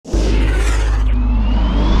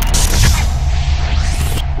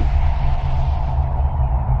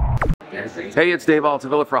Hey, it's Dave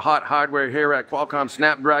Altavilla for Hot Hardware here at Qualcomm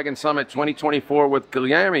Snapdragon Summit 2024 with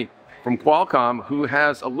Guilherme from Qualcomm, who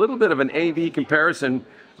has a little bit of an AV comparison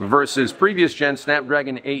versus previous gen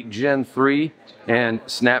Snapdragon 8 Gen 3 and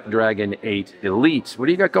Snapdragon 8 Elite. What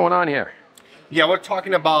do you got going on here? Yeah, we're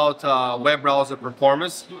talking about web browser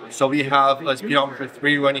performance. So we have a speedometer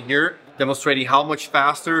 3 running here, demonstrating how much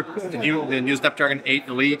faster the new Snapdragon 8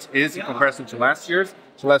 Elite is in comparison to last year's.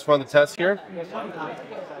 So let's run the test here.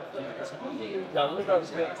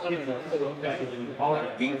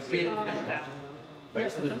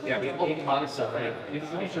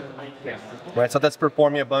 Right, so that's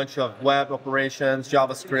performing a bunch of web operations,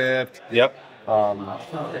 JavaScript. Yep.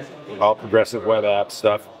 All progressive web app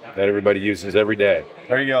stuff that everybody uses every day.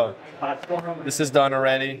 There you go. This is done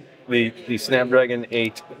already. The Snapdragon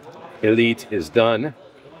 8 Elite is done.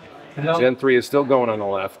 Gen 3 is still going on the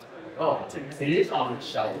left.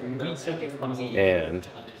 And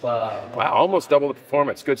wow, almost double the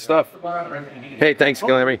performance. Good stuff. Hey, thanks,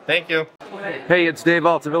 Guilherme. Thank you. Hey, it's Dave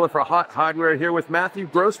Altavilla for Hot Hardware here with Matthew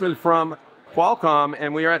Grossman from Qualcomm,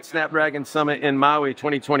 and we are at Snapdragon Summit in Maui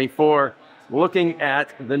 2024, looking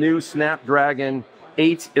at the new Snapdragon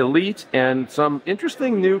 8 Elite and some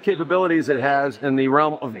interesting new capabilities it has in the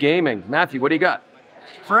realm of gaming. Matthew, what do you got?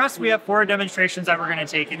 For us, we have 4 demonstrations that we're going to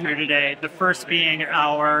take you through today. The first being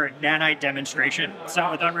our nanite demonstration.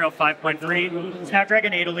 So with Unreal 5.3,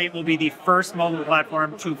 Snapdragon 8 Elite will be the first mobile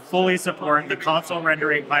platform to fully support the console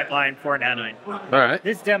rendering pipeline for nanite. All right.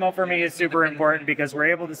 This demo for me is super important because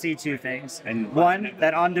we're able to see 2 things. And one,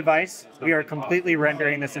 that on device, we are completely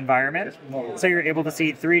rendering this environment. So you're able to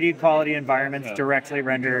see 3D quality environments directly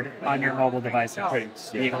rendered on your mobile devices.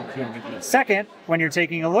 Second, when you're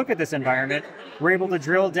taking a look at this environment, we're able to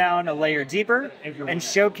drill down a layer deeper and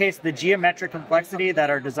showcase the geometric complexity that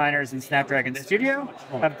our designers in Snapdragon Studio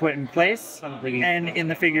have put in place. And in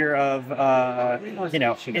the figure of,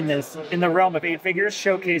 in the realm of 8 figures,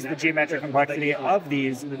 showcase the geometric complexity of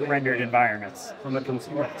these rendered environments.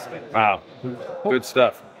 Wow, good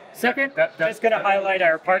stuff. Second, just going to highlight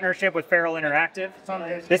our partnership with Feral Interactive.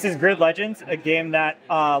 This is Grid Legends, a game that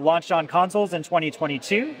launched on consoles in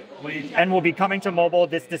 2022 and will be coming to mobile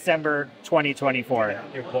this December 2024.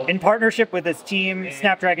 In partnership with this team,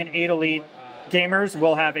 Snapdragon 8 Elite gamers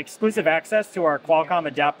will have exclusive access to our Qualcomm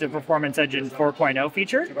Adaptive Performance Engine 4.0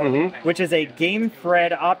 feature, which is a game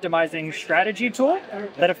thread optimizing strategy tool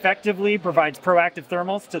that effectively provides proactive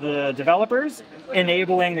thermals to the developers,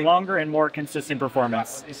 enabling longer and more consistent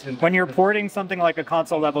performance. When you're porting something like a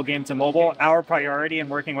console-level game to mobile, our priority in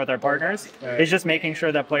working with our partners is just making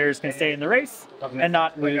sure that players can stay in the race and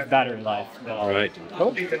not lose battery life. All right.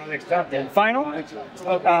 Cool. Final,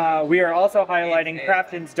 we are also highlighting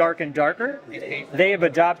Krafton's Dark and Darker. They have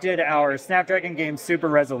adopted our Snapdragon Game Super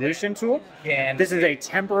Resolution tool. This is a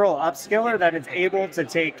temporal upscaler that is able to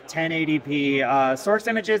take 1080p source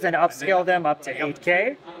images and upscale them up to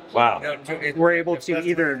 8K. Wow. We're able to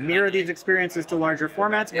either mirror these experiences to larger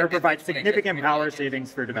formats or provide significant power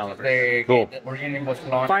savings for developers. Cool.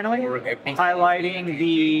 Finally, highlighting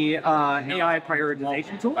the AI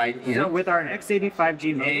prioritization tool. So with our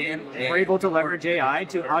x85G mode, we're able to leverage AI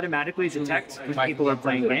to automatically detect when people are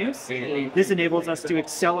playing games. This enables us to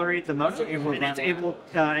accelerate the motion, and it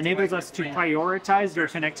enables us to prioritize your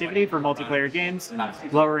connectivity for multiplayer games,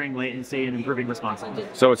 lowering latency and improving responsiveness.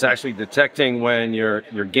 So it's actually detecting when you're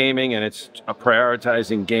gaming, and it's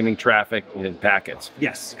prioritizing gaming traffic in packets.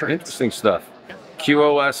 Yes, correct. Interesting stuff.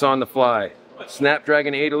 QoS on the fly.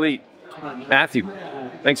 Snapdragon 8 Elite. Matthew,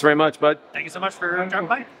 thanks very much, bud. Thank you so much for dropping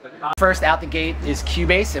by. First out the gate is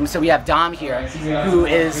Cubase, and so we have Dom here, who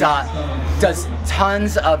is does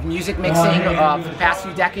tons of music mixing for the past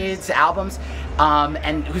few decades, albums,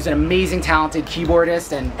 and who's an amazing, talented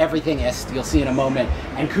keyboardist and everythingist. You'll see in a moment.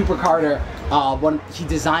 And Cooper Carter, he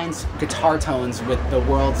designs guitar tones with the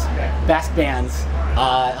world's best bands.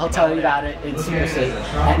 He'll tell you about it in secrecy.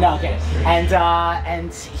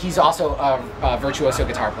 And he's also a virtuoso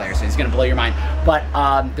guitar player, so he's going to blow your mind. But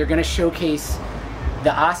they're going to showcase the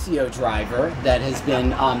ASIO driver that has been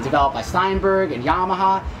developed by Steinberg and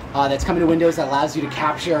Yamaha. That's coming to Windows that allows you to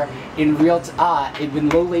capture in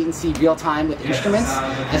low latency, real time with instruments,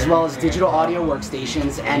 as well as digital audio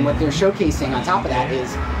workstations. And what they're showcasing on top of that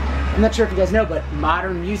is, I'm not sure if you guys know, but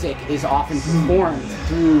modern music is often performed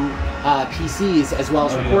through PCs as well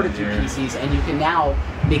as recorded through PCs, and you can now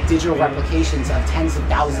make digital replications of tens of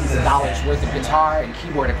thousands of dollars worth of guitar and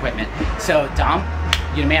keyboard equipment. So Dom,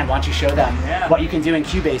 you're the man, why don't you show them what you can do in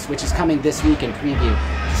Cubase, which is coming this week in preview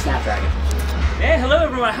to Snapdragon. Hey, hello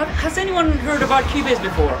everyone. Has anyone heard about Cubase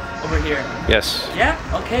before over here? Yes. Yeah?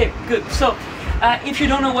 Okay, good. So If you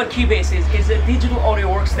don't know what Cubase is, it's a digital audio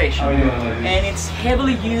workstation, and it's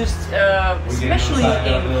heavily used, especially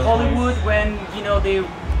in Hollywood when they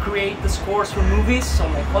create the scores for movies, so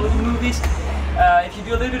like Hollywood movies. If you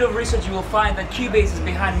do a little bit of research, you will find that Cubase is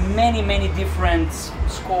behind many different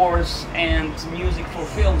scores and music for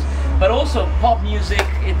films, but also pop music.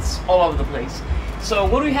 It's all over the place. So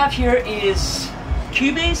what we have here is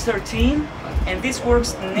Cubase 13, and this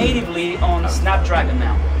works natively on Snapdragon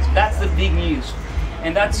now. So that's the big news,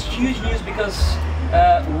 and that's huge news because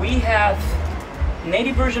we have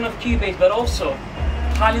native version of Cubase, but also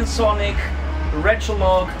Halion Sonic,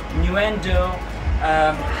 Retrolog, Nuendo,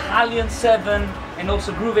 Halion 7, and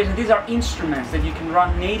also Groove Agent. These are instruments that you can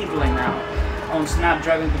run natively now on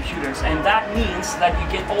Snapdragon computers, and that means that you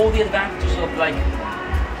get all the advantages of like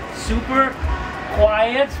super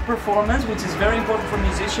quiet performance, which is very important for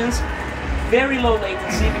musicians, very low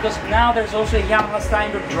latency, because now there's also a Yamaha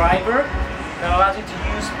Steinberg driver that allows you to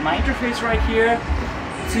use my interface right here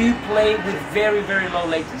to play with very low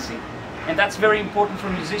latency. And that's very important for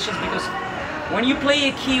musicians, because when you play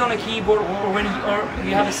a key on a keyboard, or when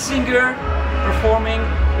you have a singer performing,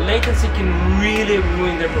 latency can really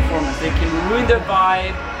ruin their performance. They can ruin their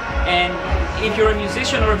vibe, and if you're a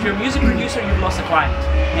musician or if you're a music producer, you've lost a client,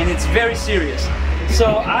 and it's very serious.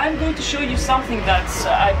 So I'm going to show you something that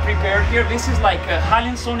I prepared here. This is like a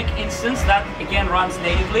Halion Sonic instance that again runs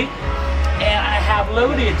natively, and I have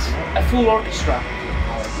loaded a full orchestra.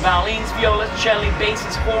 Violins, violas, cello,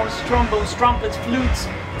 basses, horns, trombones, trumpets, flutes,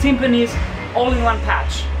 timpanis, all in one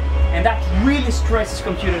patch. And that really stresses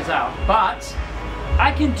computers out. But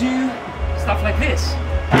I can do stuff like this.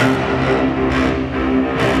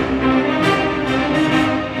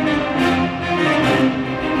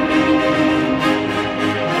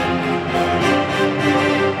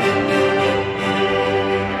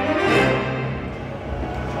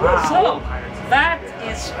 So that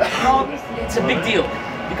is it's a big deal,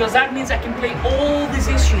 because that means I can play all these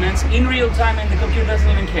instruments in real time and the computer doesn't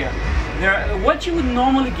even care. What you would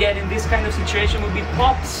normally get in this kind of situation would be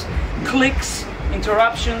pops, clicks,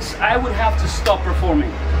 interruptions. I would have to stop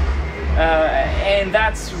performing, and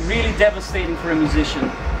that's really devastating for a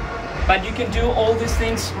musician. But you can do all these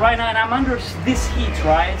things right now, and I'm under this heat,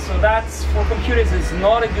 right? So that's, for computers, it's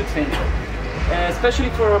not a good thing,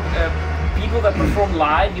 especially for people that perform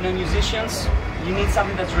live, musicians. You need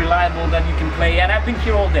something that's reliable, that you can play, and I've been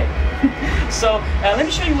here all day. So let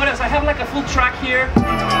me show you what else. I have like a full track here,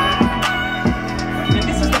 and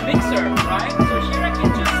this is the mixer, right? So here I can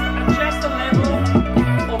just adjust the level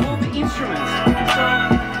of all the instruments. So,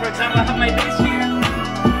 for example, I have my bass here,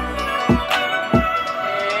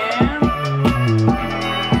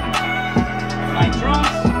 and my drums.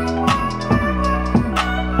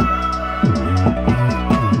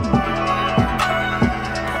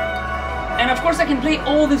 Of course, I can play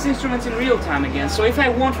all these instruments in real time again. So if I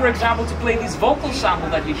want, for example, to play this vocal sample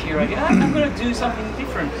that you hear again, I'm going to do something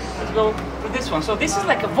different. Let's go for this one. So this is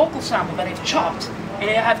like a vocal sample that I've chopped, and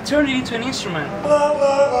I have turned it into an instrument. So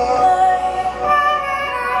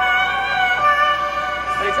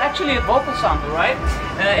it's actually a vocal sample, right?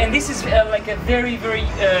 And this is like a very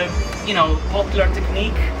popular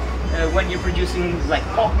technique when you're producing like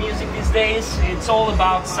pop music these days. It's all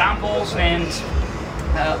about samples and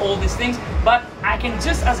all these things, but I can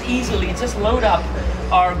just as easily just load up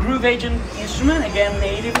our Groove Agent instrument, again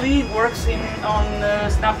natively, it works on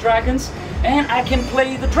Snapdragons, and I can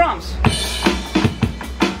play the drums.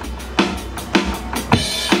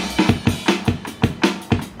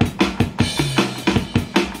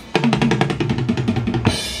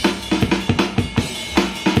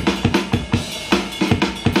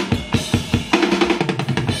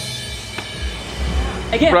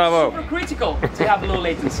 Again, Bravo. Super critical to have low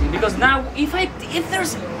latency, because now if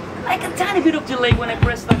there's like a tiny bit of delay when I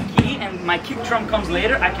press that key and my kick drum comes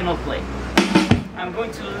later, I cannot play. I'm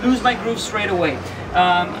going to lose my groove straight away.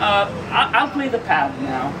 I'll play the pad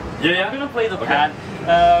now. Yeah. I'm gonna play the pad.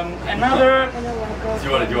 Another. Do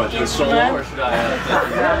you want to do a solo, or should I?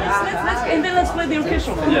 And then let's play the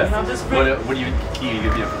orchestral. Yeah. What do you key you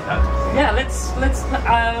give me for the pad? Yeah,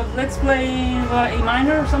 let's play A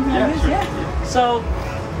minor or something like this. Yeah. So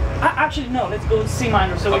actually no, let's go C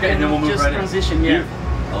minor, so we can and then we'll move just right transition.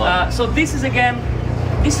 Yeah. So this is a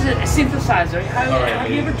synthesizer.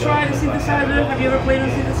 Have you ever tried a synthesizer? Have you ever played a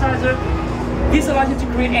synthesizer? This allows you to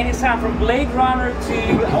create any sound, from Blade Runner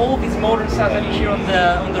to all these modern sounds that you hear on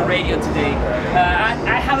the radio today.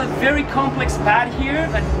 I have a very complex pad here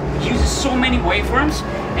that uses so many waveforms,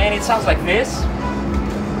 and it sounds like this.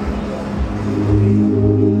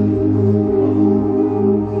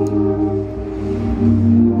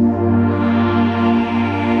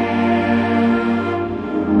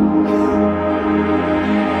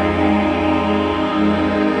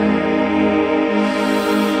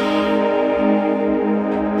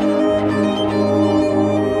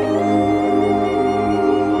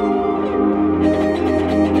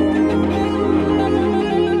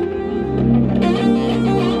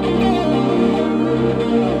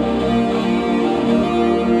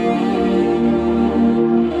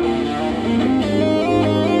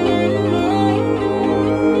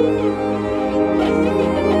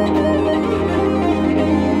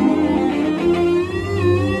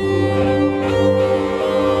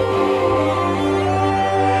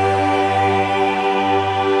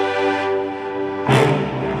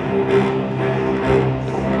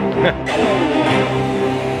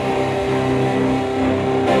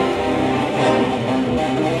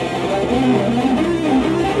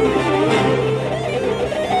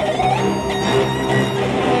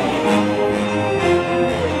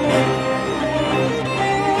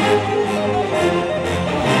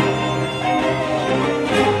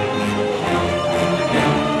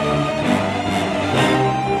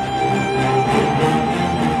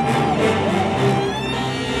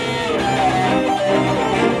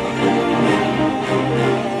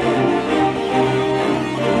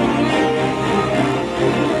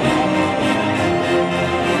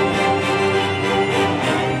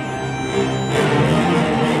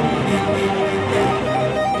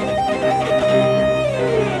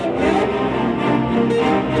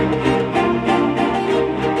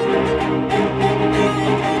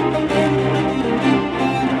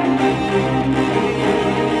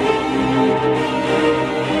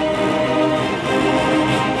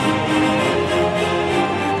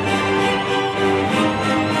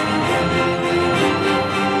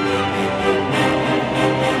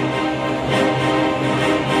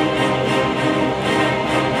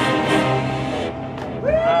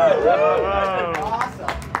 Awesome.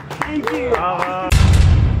 Thank you.